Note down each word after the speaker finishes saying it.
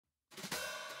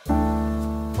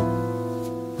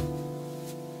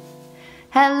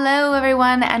Hello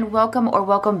everyone and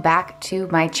welcome back to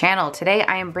my channel. Today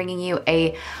I am bringing you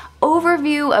a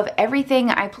overview of everything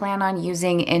I plan on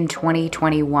using in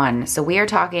 2021. So we are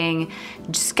talking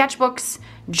sketchbooks,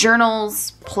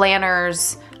 journals,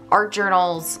 planners, art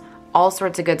journals, all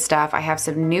sorts of good stuff. I have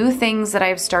some new things that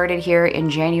I've started here in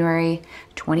January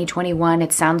 2021.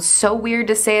 It sounds so weird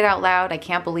to say it out loud. I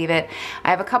can't believe it. I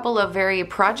have a couple of very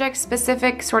project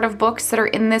specific sort of books that are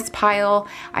in this pile.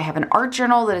 I have an art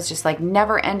journal that is just like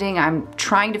never ending. I'm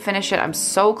trying to finish it. I'm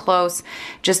so close.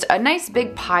 Just a nice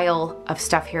big pile of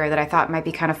stuff here that I thought might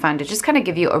be kind of fun to just kind of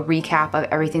give you a recap of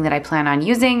everything that I plan on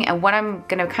using and what I'm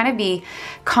gonna kind of be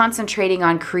concentrating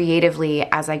on creatively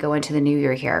as I go into the new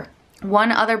year here.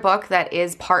 One other book that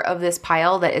is part of this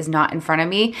pile that is not in front of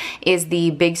me is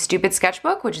the Big Stupid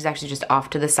Sketchbook, which is actually just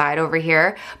off to the side over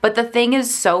here. But the thing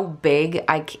is so big,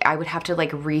 I would have to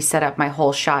like reset up my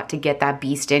whole shot to get that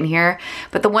beast in here.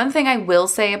 But the one thing I will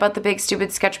say about the Big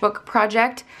Stupid Sketchbook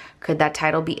project, could that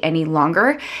title be any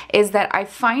longer, is that I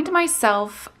find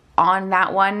myself on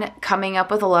that one coming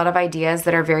up with a lot of ideas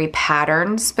that are very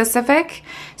pattern specific.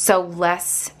 So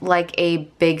less like a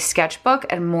big sketchbook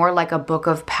and more like a book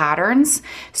of patterns.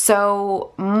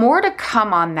 So more to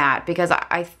come on that because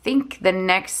I think the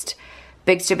next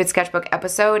Big Stupid Sketchbook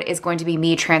episode is going to be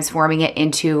me transforming it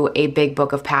into a big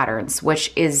book of patterns,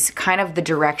 which is kind of the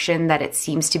direction that it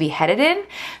seems to be headed in.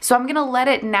 So I'm gonna let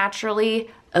it naturally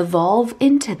evolve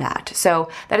into that. So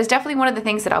that is definitely one of the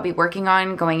things that I'll be working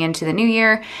on going into the new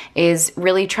year, is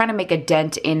really trying to make a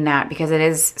dent in that because it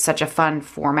is such a fun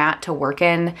format to work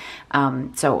in.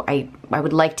 So I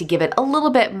would like to give it a little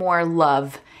bit more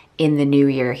love in the new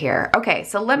year here. Okay,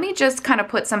 so let me just kind of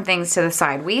put some things to the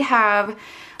side. We have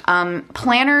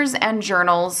planners and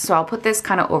journals. So I'll put this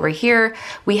kind of over here.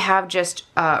 We have just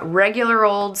regular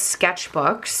old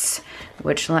sketchbooks,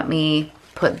 which let me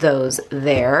put those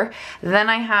there. Then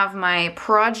I have my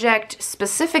project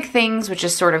specific things, which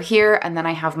is sort of here. And then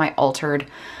I have my altered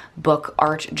book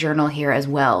art journal here as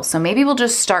well. So maybe we'll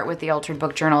just start with the altered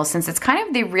book journal since it's kind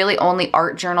of the really only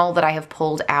art journal that I have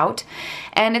pulled out.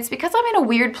 And it's because I'm in a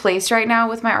weird place right now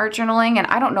with my art journaling, and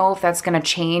I don't know if that's gonna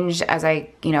change as I,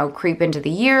 creep into the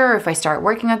year, or if I start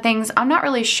working on things. I'm not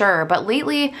really sure, but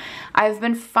lately I've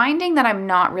been finding that I'm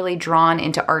not really drawn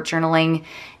into art journaling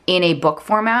in a book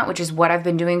format, which is what I've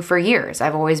been doing for years.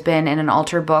 I've always been in an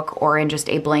altered book or in just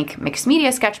a blank mixed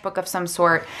media sketchbook of some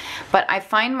sort, but I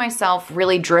find myself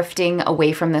really drifting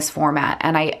away from this format.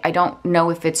 And I don't know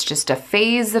if it's just a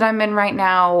phase that I'm in right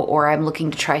now or I'm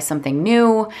looking to try something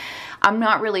new. I'm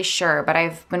not really sure, but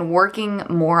I've been working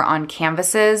more on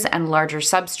canvases and larger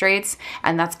substrates,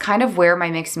 and that's kind of where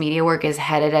my mixed media work is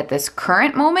headed at this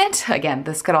current moment. Again,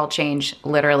 this could all change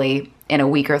literally in a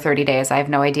week or 30 days, I have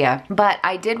no idea. But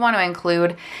I did want to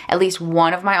include at least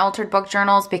one of my altered book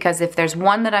journals because if there's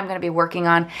one that I'm gonna be working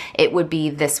on, it would be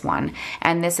this one.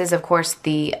 And this is of course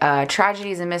the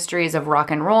Tragedies and Mysteries of Rock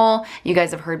and Roll. You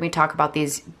guys have heard me talk about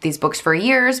these books for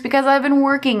years because I've been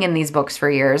working in these books for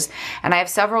years. And I have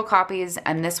several copies,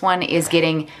 and this one is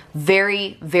getting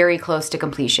very, very close to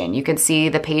completion. You can see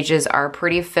the pages are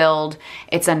pretty filled.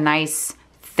 It's a nice,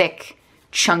 thick,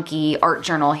 chunky art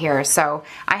journal here. So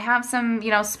I have some,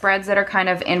 spreads that are kind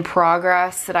of in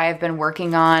progress that I have been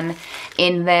working on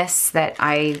in this that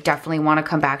I definitely want to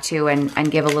come back to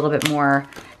and give a little bit more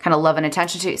kind of love and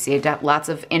attention to. See, lots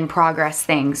of in progress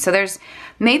things. So there's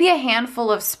maybe a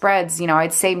handful of spreads,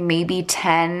 I'd say maybe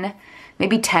 10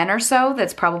 or so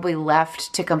that's probably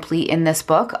left to complete in this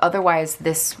book. Otherwise,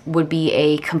 this would be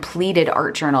a completed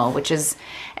art journal, which is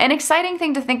an exciting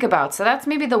thing to think about. So that's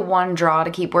maybe the one draw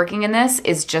to keep working in this,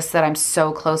 is just that I'm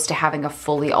so close to having a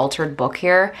fully altered book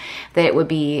here that it would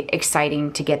be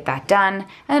exciting to get that done. And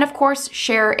then of course,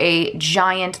 share a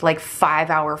giant like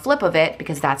 5-hour flip of it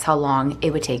because that's how long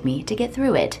it would take me to get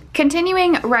through it.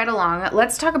 Continuing right along,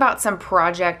 let's talk about some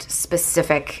project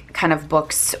specific kind of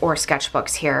books or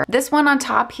sketchbooks here. This one on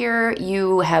top here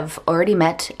you have already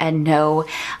met and know,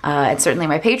 and certainly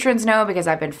my patrons know because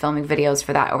I've been filming videos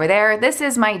for that over there. This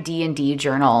is my D&D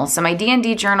journal. So my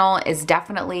D&D journal is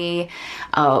definitely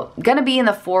gonna be in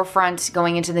the forefront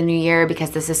going into the new year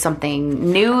because this is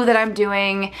something new that I'm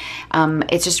doing.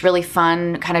 It's just really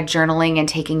fun kind of journaling and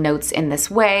taking notes in this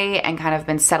way, and kind of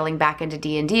been settling back into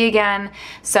D&D again.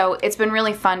 So it's been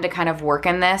really fun to kind of work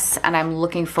in this, and I'm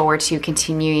looking forward to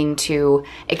continuing to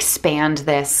expand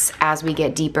this as as we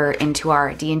get deeper into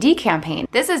our D&D campaign.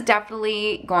 This is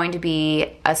definitely going to be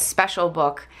a special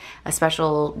book, a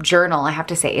special journal. I have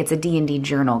to say it's a D&D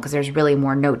journal because there's really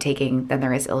more note-taking than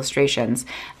there is illustrations,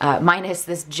 minus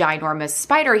this ginormous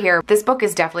spider here. This book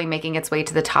is definitely making its way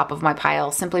to the top of my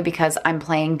pile simply because I'm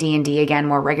playing D&D again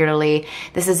more regularly.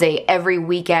 This is a every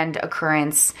weekend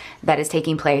occurrence that is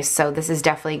taking place, so this is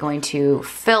definitely going to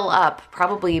fill up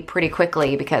probably pretty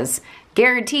quickly because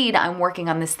guaranteed I'm working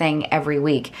on this thing every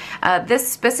week.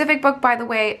 This specific book, by the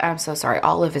way, I'm so sorry,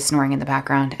 Olive is snoring in the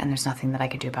background and there's nothing that I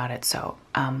can do about it, so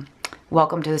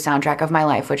welcome to the soundtrack of my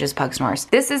life, which is Pug Snores.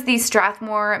 This is the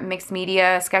Strathmore Mixed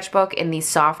Media sketchbook in the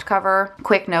soft cover.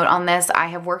 Quick note on this, I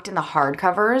have worked in the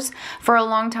hardcovers for a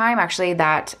long time. Actually,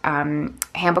 that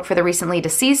Handbook for the Recently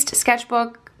Deceased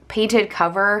sketchbook, painted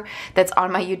cover that's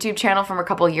on my YouTube channel from a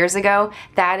couple years ago,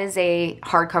 that is a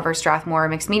hardcover Strathmore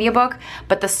mixed media book,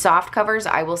 but the soft covers,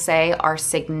 I will say, are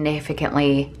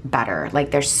significantly better. Like,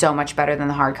 they're so much better than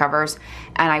the hardcovers,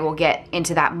 and I will get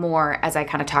into that more as I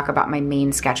kind of talk about my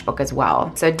main sketchbook as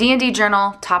well. So D&D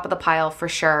journal, top of the pile for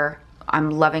sure. I'm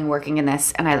loving working in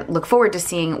this and I look forward to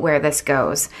seeing where this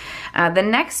goes. The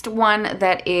next one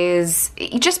that is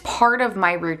just part of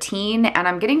my routine, and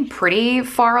I'm getting pretty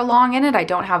far along in it. I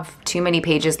don't have too many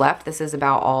pages left. This is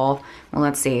about all, well,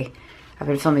 let's see. I've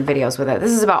been filming videos with it.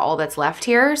 This is about all that's left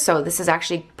here. So this is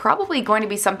actually probably going to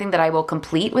be something that I will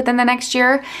complete within the next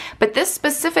year. But this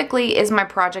specifically is my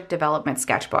project development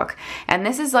sketchbook. And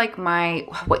this is like my,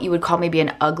 what you would call maybe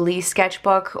an ugly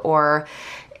sketchbook, or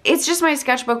it's just my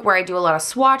sketchbook where I do a lot of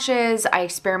swatches. I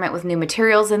experiment with new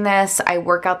materials in this. I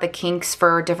work out the kinks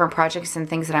for different projects and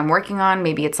things that I'm working on.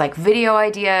 Maybe it's like video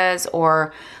ideas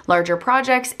or larger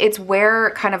projects. It's where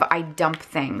kind of I dump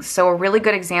things. So a really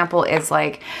good example is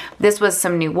like, this was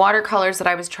some new watercolors that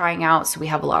I was trying out. So we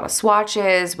have a lot of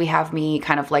swatches. We have me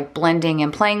kind of like blending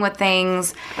and playing with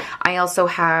things. I also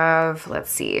have, let's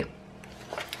see,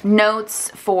 notes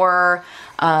for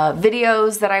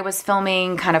videos that I was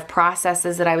filming, kind of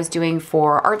processes that I was doing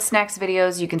for Art Snacks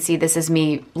videos. You can see this is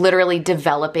me literally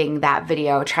developing that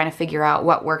video, trying to figure out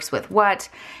what works with what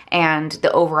and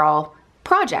the overall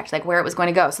project, like where it was going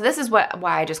to go. So this is why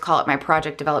I just call it my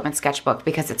project development sketchbook,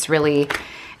 because it's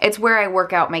where I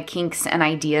work out my kinks and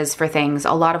ideas for things.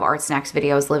 A lot of Art Snacks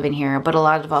videos live in here, but a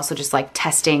lot of also just like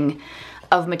testing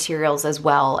of materials as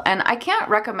well. And I can't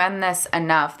recommend this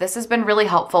enough. This has been really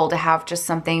helpful to have just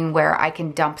something where I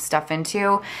can dump stuff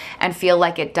into and feel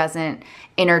like it doesn't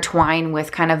intertwine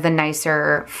with kind of the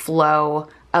nicer flow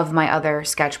of my other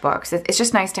sketchbooks. It's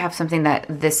just nice to have something that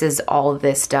this is all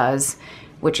this does,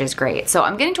 which is great. So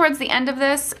I'm getting towards the end of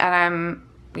this, and I'm,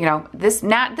 you know, this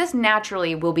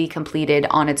naturally will be completed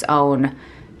on its own,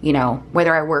 you know,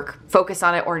 whether I focus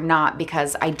on it or not,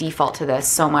 because I default to this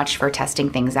so much for testing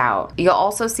things out. You'll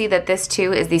also see that this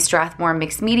too is the Strathmore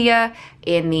Mixed Media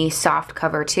in the soft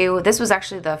cover too. This was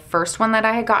actually the first one that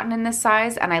I had gotten in this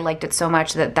size, and I liked it so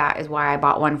much that that is why I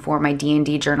bought one for my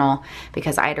D&D journal,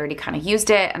 because I had already kind of used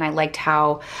it and I liked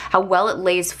how well it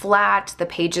lays flat. The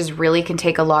pages really can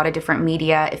take a lot of different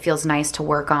media. It feels nice to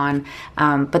work on,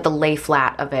 but the lay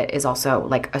flat of it is also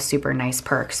like a super nice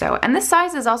perk. So, and this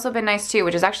size has also been nice too,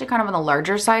 which is actually kind of on the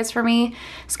larger size for me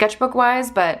sketchbook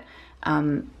wise, but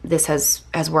this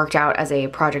has worked out as a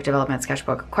project development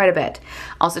sketchbook quite a bit.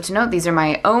 Also to note, these are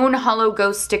my own Hollow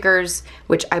Ghost stickers,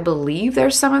 which I believe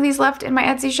there's some of these left in my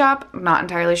Etsy shop. I'm not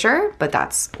entirely sure, but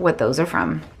that's what those are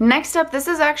from. Next up, this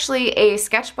is actually a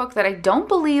sketchbook that I don't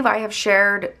believe I have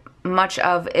shared much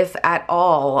of, if at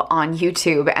all, on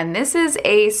YouTube. And this is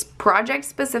a project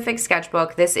specific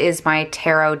sketchbook. This is my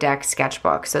tarot deck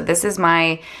sketchbook. So this is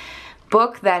my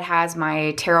book that has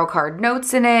my tarot card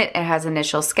notes in it. It has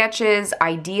initial sketches,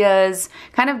 ideas,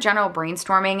 kind of general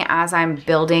brainstorming as I'm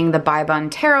building the Bybun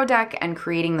tarot deck and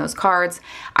creating those cards.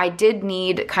 I did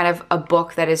need kind of a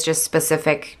book that is just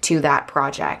specific to that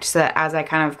project, so that as I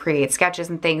kind of create sketches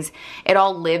and things, it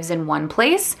all lives in one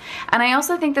place. And I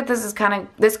also think that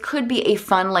this could be a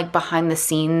fun, like, behind the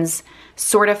scenes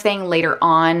sort of thing later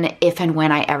on, if and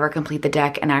when I ever complete the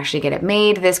deck and actually get it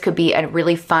made. This could be a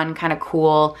really fun, kind of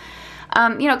cool,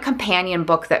 you know, companion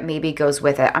book that maybe goes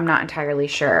with it. I'm not entirely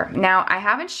sure. Now, I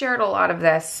haven't shared a lot of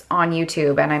this on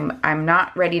YouTube, and I'm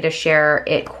not ready to share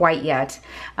it quite yet.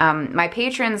 My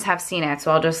patrons have seen it,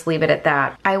 so I'll just leave it at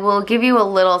that. I will give you a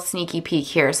little sneaky peek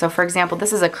here. So for example,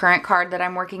 this is a current card that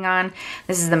I'm working on.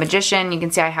 This is the Magician. You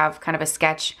can see I have kind of a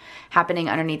sketch happening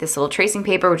underneath this little tracing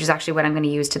paper, which is actually what I'm going to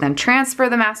use to then transfer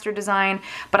the master design.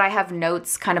 But I have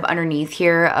notes kind of underneath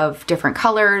here of different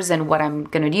colors and what I'm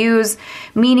going to use,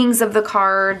 meanings of the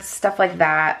cards, stuff like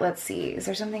that. Let's see, is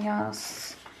there something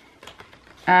else?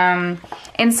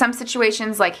 In some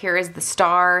situations, like here is the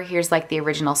star, here's like the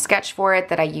original sketch for it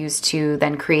that I used to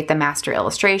then create the master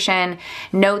illustration,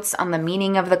 notes on the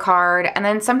meaning of the card, and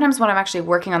then sometimes when I'm actually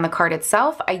working on the card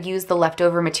itself, I use the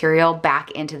leftover material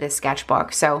back into this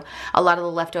sketchbook. So a lot of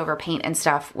the leftover paint and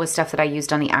stuff was stuff that I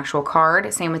used on the actual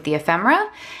card, same with the ephemera,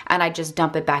 and I just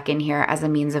dump it back in here as a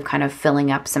means of kind of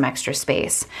filling up some extra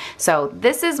space. So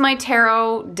this is my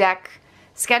tarot deck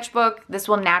sketchbook. This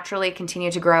will naturally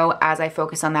continue to grow as I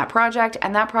focus on that project,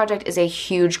 and that project is a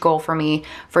huge goal for me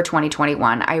for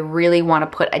 2021. I really want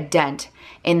to put a dent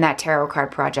in that tarot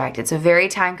card project. It's a very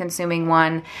time-consuming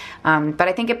one, but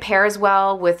I think it pairs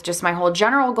well with just my whole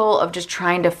general goal of just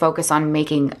trying to focus on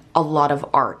making a lot of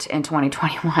art in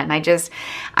 2021.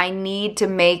 I need to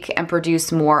make and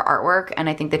produce more artwork, and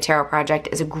I think the tarot project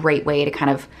is a great way to kind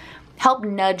of help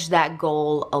nudge that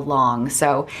goal along.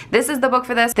 So this is the book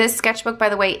for this. This sketchbook, by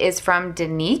the way, is from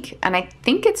Danique, and I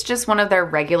think it's just one of their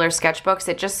regular sketchbooks.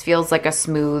 It just feels like a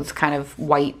smooth kind of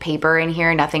white paper in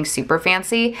here, nothing super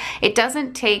fancy. It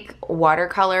doesn't take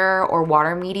watercolor or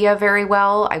water media very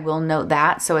well, I will note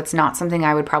that, so it's not something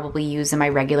I would probably use in my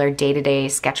regular day-to-day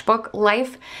sketchbook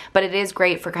life, but it is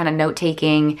great for kind of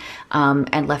note-taking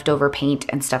and leftover paint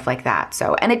and stuff like that.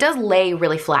 So, and it does lay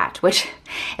really flat, which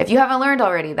if you haven't learned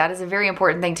already, that is a very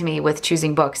important thing to me with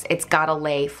choosing books. It's gotta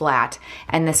lay flat,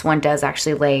 and this one does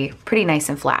actually lay pretty nice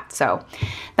and flat. So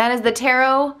that is the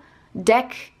tarot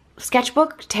deck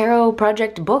sketchbook, tarot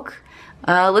project book.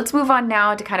 Let's move on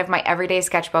now to kind of my everyday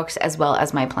sketchbooks as well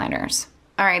as my planners.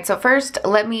 All right, so first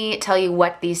let me tell you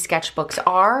what these sketchbooks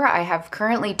are. I have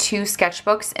currently 2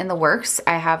 sketchbooks in the works.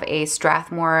 I have a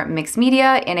Strathmore mixed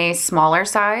media in a smaller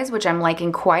size, which I'm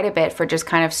liking quite a bit for just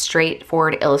kind of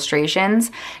straightforward illustrations.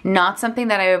 Not something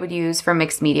that I would use for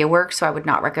mixed media work, so I would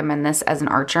not recommend this as an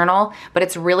art journal, but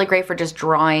it's really great for just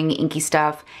drawing inky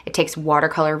stuff. It takes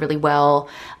watercolor really well.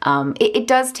 It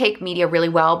does take media really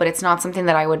well, but it's not something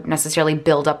that I would necessarily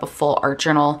build up a full art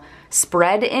journal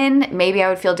spread in. Maybe I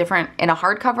would feel different in a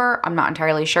hardcover, I'm not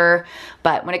entirely sure.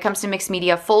 But when it comes to mixed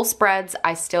media full spreads,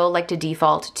 I still like to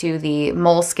default to the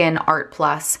Moleskine Art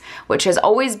Plus, which has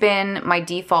always been my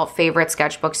default favorite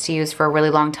sketchbooks to use for a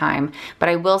really long time. But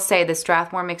I will say the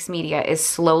Strathmore mixed media is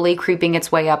slowly creeping its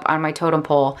way up on my totem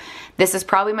pole. This is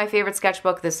probably my favorite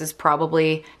sketchbook. This is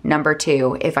probably number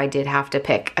 2 if I did have to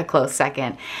pick a close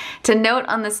second. To note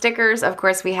on the stickers, of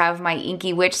course, we have my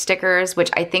Inky Witch stickers, which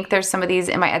I think there's some of these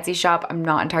in my Etsy shop. I'm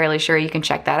not entirely sure. You can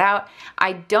check that out.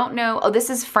 I don't know. Oh,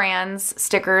 this is Fran's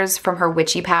stickers from her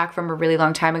witchy pack from a really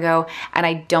long time ago, and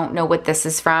I don't know what this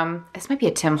is from. This might be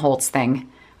a Tim Holtz thing.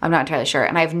 I'm not entirely sure,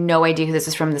 and I have no idea who this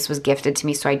is from. This was gifted to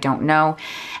me, so I don't know.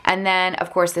 And then,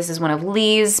 of course, this is one of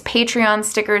Lee's Patreon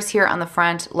stickers here on the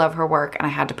front. Love her work, and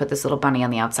I had to put this little bunny on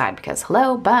the outside because,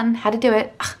 hello, bun, had to do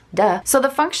it. Ugh. Duh. So the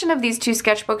function of these 2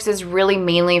 sketchbooks is really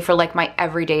mainly for like my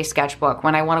everyday sketchbook.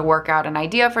 When I want to work out an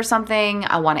idea for something,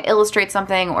 I want to illustrate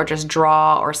something, or just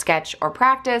draw or sketch or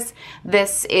practice,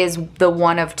 this is the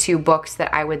one of 2 books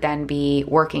that I would then be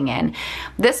working in.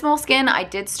 This Moleskine I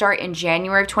did start in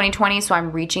January of 2020, so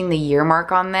I'm reaching the year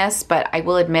mark on this, but I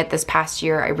will admit this past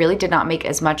year I really did not make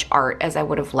as much art as I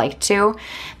would have liked to.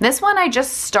 This one I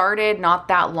just started not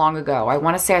that long ago. I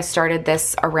want to say I started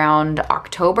this around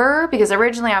October, because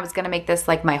originally I was going to make this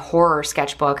like my horror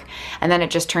sketchbook, and then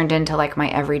it just turned into like my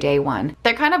everyday one.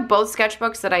 They're kind of both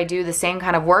sketchbooks that I do the same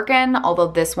kind of work in, although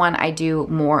this one I do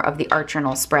more of the art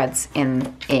journal spreads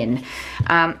in.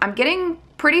 I'm getting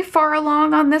pretty far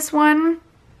along on this one.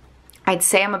 I'd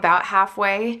say I'm about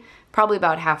halfway, probably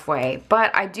about halfway,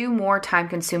 but I do more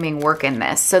time-consuming work in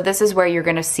this. So this is where you're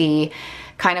going to see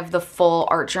kind of the full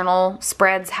art journal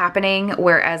spreads happening,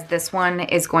 whereas this one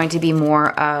is going to be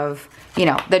more of, you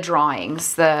know, the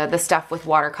drawings, the stuff with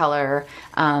watercolor,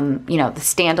 you know, the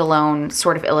standalone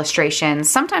sort of illustrations.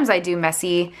 Sometimes I do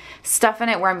messy stuff in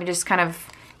it where I'm just kind of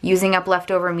using up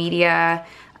leftover media,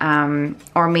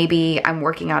 or maybe I'm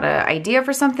working out an idea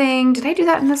for something. Did I do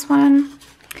that in this one?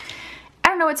 I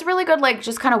don't know, it's a really good like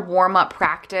just kind of warm up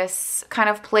practice kind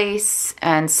of place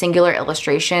and singular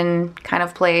illustration kind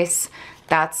of place.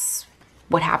 That's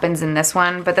what happens in this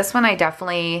one. But this one I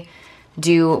definitely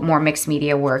do more mixed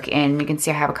media work in. You can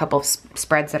see I have a couple of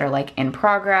spreads that are like in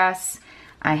progress.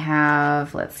 I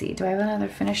have, let's see, do I have another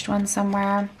finished one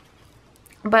somewhere?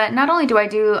 But not only do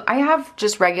I have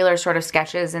just regular sort of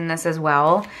sketches in this as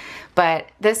well, but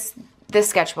this this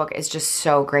sketchbook is just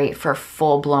so great for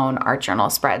full-blown art journal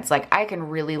spreads. Like I can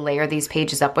really layer these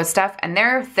pages up with stuff, and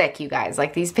they're thick, you guys.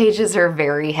 Like these pages are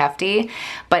very hefty,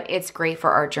 but it's great for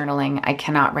art journaling. I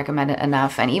cannot recommend it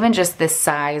enough. And even just this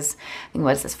size, I think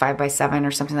what is this, 5x7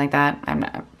 or something like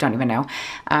that? Don't even know.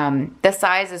 The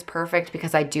size is perfect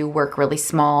because I do work really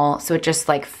small, so it just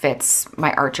like fits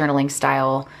my art journaling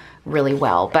style really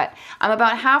well. But I'm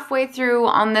about halfway through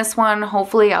on this one.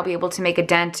 Hopefully I'll be able to make a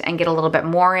dent and get a little bit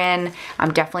more in.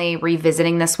 I'm definitely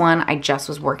revisiting this one. I just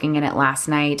was working in it last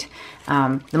night. The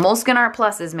Moleskine Art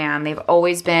Pluses, man, they've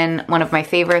always been one of my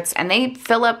favorites, and they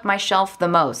fill up my shelf the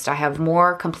most. I have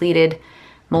more completed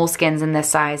Moleskines in this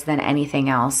size than anything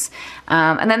else.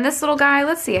 And then this little guy,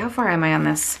 let's see, how far am I on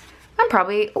this?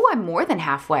 I'm more than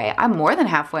halfway. I'm more than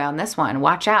halfway on this one.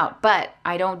 Watch out. But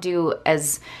I don't do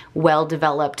as well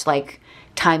developed, like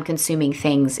time consuming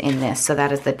things in this. So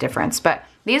that is the difference. But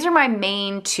these are my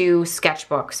main two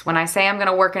sketchbooks. When I say I'm going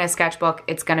to work in a sketchbook,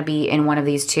 it's going to be in one of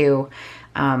these two.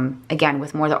 Again,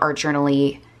 with more of the art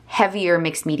journal-y, heavier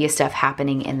mixed media stuff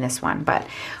happening in this one. But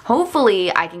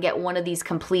hopefully I can get one of these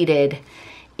completed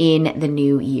in the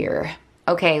new year.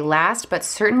 Okay, last but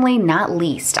certainly not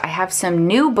least, I have some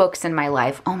new books in my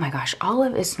life. Oh my gosh,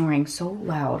 Olive is snoring so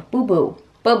loud. Boo boo,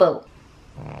 boo boo.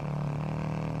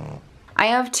 I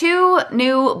have two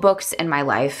new books in my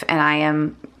life,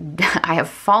 and I have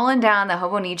fallen down the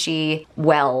Hobonichi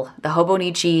well, the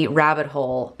Hobonichi rabbit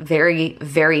hole very,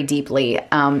 very deeply.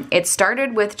 It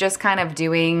started with just kind of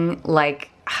doing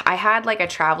like, I had like a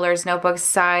traveler's notebook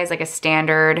size, like a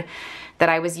standard that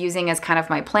I was using as kind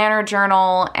of my planner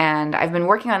journal, and I've been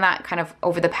working on that kind of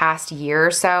over the past year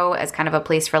or so as kind of a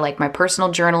place for like my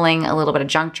personal journaling, a little bit of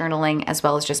junk journaling, as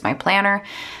well as just my planner.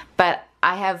 But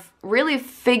I have really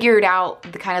figured out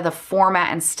the kind of the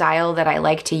format and style that I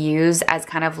like to use as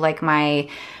kind of like my,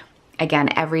 again,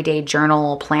 everyday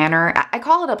journal planner. I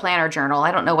call it a planner journal.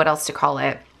 I don't know what else to call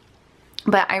it.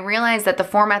 But I realized that the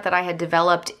format that I had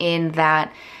developed in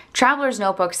that traveler's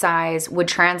notebook size would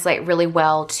translate really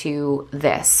well to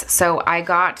this. So I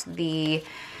got the,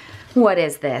 what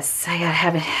is this? I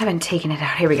haven't taken it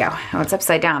out. Here we go. Oh, it's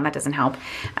upside down. That doesn't help.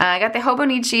 I got the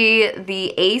Hobonichi,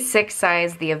 the A6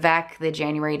 size, the Avec, the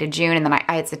January to June, and then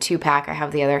it's a 2-pack. I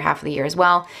have the other half of the year as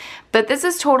well. But this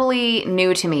is totally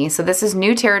new to me. So this is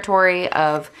new territory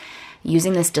of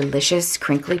using this delicious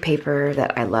crinkly paper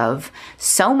that I love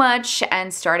so much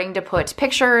and starting to put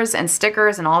pictures and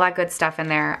stickers and all that good stuff in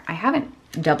there. I haven't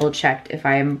double checked if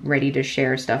I'm ready to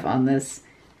share stuff on this.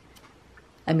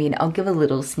 I mean, I'll give a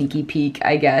little sneaky peek,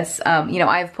 I guess. You know,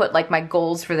 I've put like my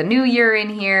goals for the new year in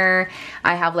here.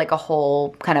 I have like a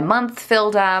whole kind of month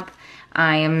filled up.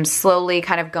 I am slowly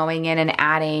kind of going in and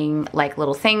adding like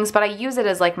little things, but I use it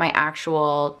as like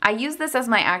I use this as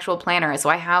my actual planner. So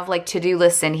I have like to-do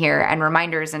lists in here and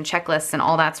reminders and checklists and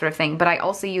all that sort of thing. But I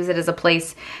also use it as a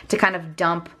place to kind of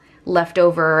dump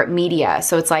leftover media.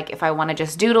 So it's like if I want to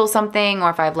just doodle something,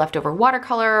 or if I have leftover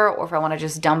watercolor, or if I want to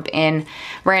just dump in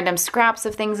random scraps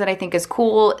of things that I think is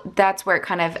cool, that's where it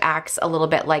kind of acts a little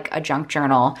bit like a junk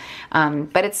journal.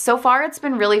 But so far it's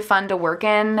been really fun to work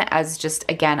in as just,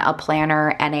 again, a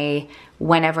planner and a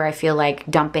whenever I feel like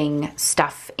dumping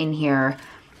stuff in here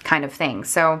kind of thing.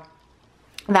 So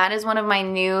that is one of my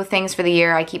new things for the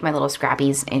year. I keep my little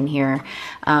scrappies in here.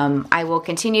 I will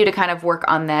continue to kind of work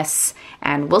on this,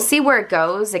 and we'll see where it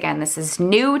goes. Again, this is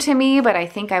new to me, but I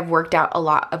think I've worked out a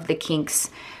lot of the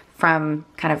kinks from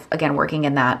kind of, again, working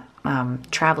in that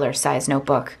traveler size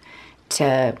notebook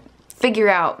to figure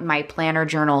out my planner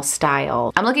journal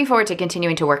style. I'm looking forward to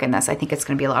continuing to work in this. I think it's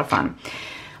going to be a lot of fun.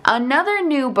 Another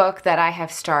new book that I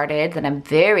have started that I'm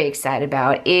very excited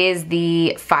about is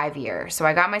the 5-year. So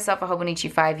I got myself a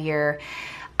Hobonichi 5-year.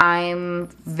 I'm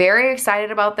very excited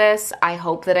about this. I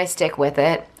hope that I stick with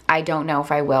it. I don't know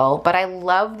if I will, but I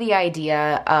love the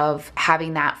idea of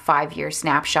having that 5-year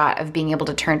snapshot of being able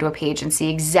to turn to a page and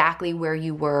see exactly where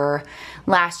you were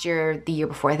last year, the year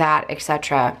before that,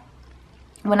 etc.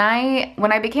 When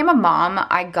I became a mom,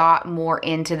 I got more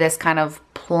into this kind of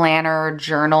planner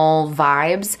journal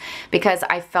vibes because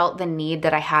I felt the need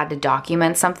that I had to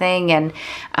document something. And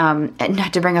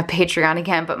not to bring up Patreon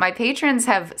again, but my patrons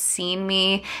have seen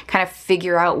me kind of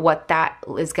figure out what that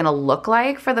is going to look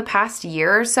like for the past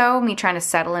year or so, me trying to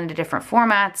settle into different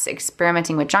formats,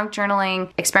 experimenting with junk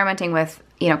journaling, experimenting with,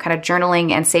 you know, kind of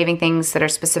journaling and saving things that are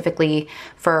specifically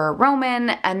for Roman,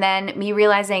 and then me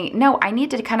realizing, no, I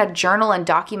need to kind of journal and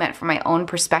document from my own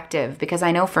perspective, because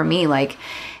I know for me, like,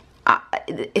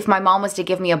 if my mom was to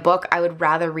give me a book, I would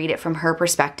rather read it from her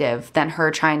perspective than her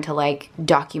trying to like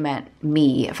document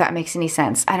me, if that makes any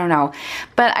sense. I don't know.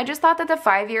 But I just thought that the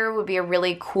 5-year would be a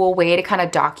really cool way to kind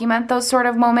of document those sort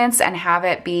of moments and have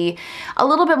it be a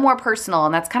little bit more personal.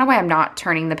 And that's kind of why I'm not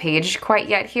turning the page quite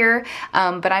yet here.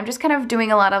 But I'm just kind of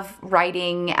doing a lot of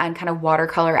writing and kind of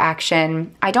watercolor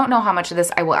action. I don't know how much of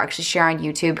this I will actually share on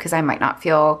YouTube because I might not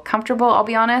feel comfortable, I'll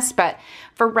be honest. But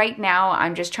for right now,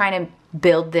 I'm just trying to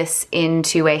build this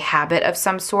into a habit of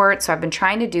some sort. So I've been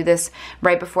trying to do this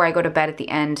right before I go to bed at the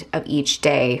end of each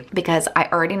day because I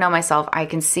already know myself. I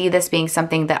can see this being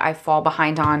something that I fall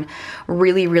behind on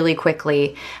really, really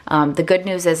quickly. The good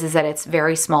news is that it's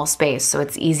very small space, so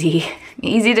it's easy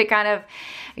to kind of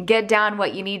get down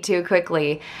what you need to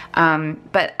quickly.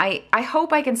 But I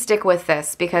hope I can stick with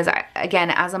this because, again,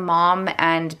 as a mom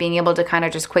and being able to kind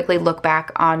of just quickly look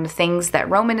back on things that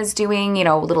Roman is doing, you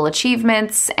know, little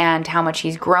achievements and how much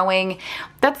he's growing,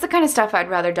 that's the kind of stuff I'd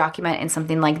rather document in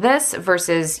something like this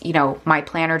versus, you know, my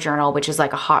planner journal, which is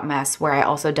like a hot mess where I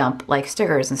also dump like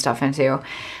stickers and stuff into.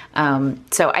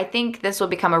 So I think this will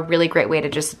become a really great way to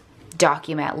just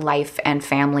document life and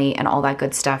family and all that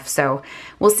good stuff. So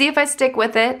we'll see if I stick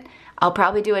with it. I'll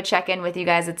probably do a check-in with you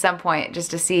guys at some point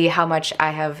just to see how much I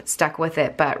have stuck with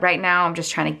it. But right now I'm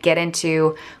just trying to get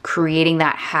into creating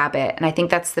that habit. And I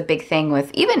think that's the big thing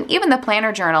with even the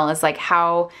planner journal is like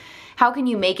how can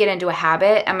you make it into a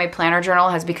habit? And my planner journal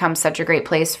has become such a great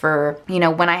place for, you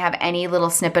know, when I have any little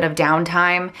snippet of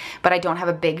downtime, but I don't have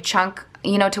a big chunk,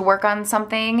 you know, to work on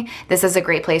something. This is a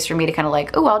great place for me to kind of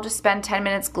like, oh, I'll just spend 10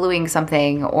 minutes gluing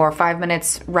something or 5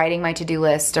 minutes writing my to-do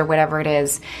list or whatever it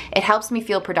is. It helps me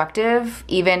feel productive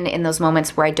even in those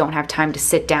moments where I don't have time to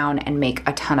sit down and make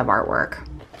a ton of artwork.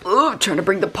 Oh, I'm trying to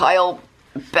bring the pile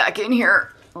back in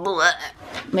here. Blah.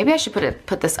 Maybe I should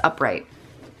put this upright.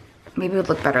 Maybe it would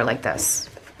look better like this.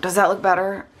 Does that look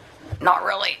better? Not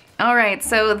really. All right,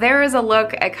 so there is a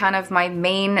look at kind of my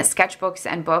main sketchbooks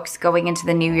and books going into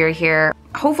the new year here.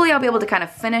 Hopefully I'll be able to kind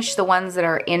of finish the ones that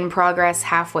are in progress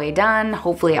halfway done.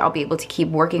 Hopefully I'll be able to keep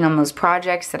working on those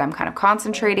projects that I'm kind of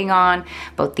concentrating on,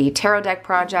 both the tarot deck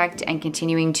project and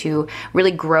continuing to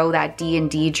really grow that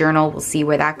D&D journal. We'll see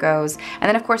where that goes. And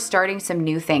then of course starting some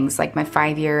new things like my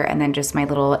 5-year and then just my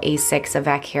little A6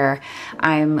 Avec here.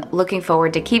 I'm looking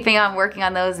forward to keeping on working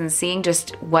on those and seeing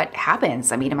just what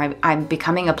happens. I mean, I'm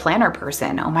becoming a planner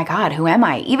person. Oh my God, who am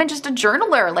I? Even just a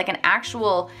journaler, like an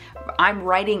actual, I'm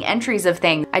writing entries of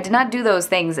things. I did not do those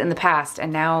things in the past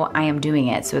and now I am doing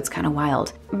it, so it's kind of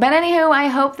wild. But anywho, I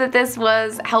hope that this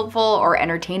was helpful or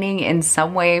entertaining in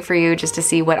some way for you just to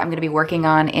see what I'm gonna be working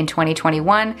on in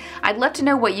 2021. I'd love to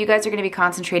know what you guys are gonna be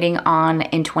concentrating on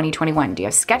in 2021. Do you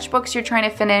have sketchbooks you're trying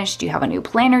to finish? Do you have a new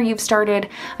planner you've started?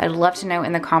 I'd love to know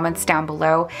in the comments down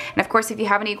below. And of course, if you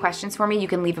have any questions for me, you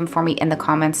can leave them for me in the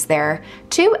comments there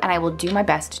too, and I will do my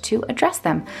best to address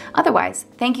them. Otherwise,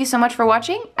 thank you so much for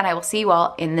watching, and I will see you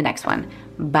all in the next one.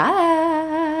 Bye!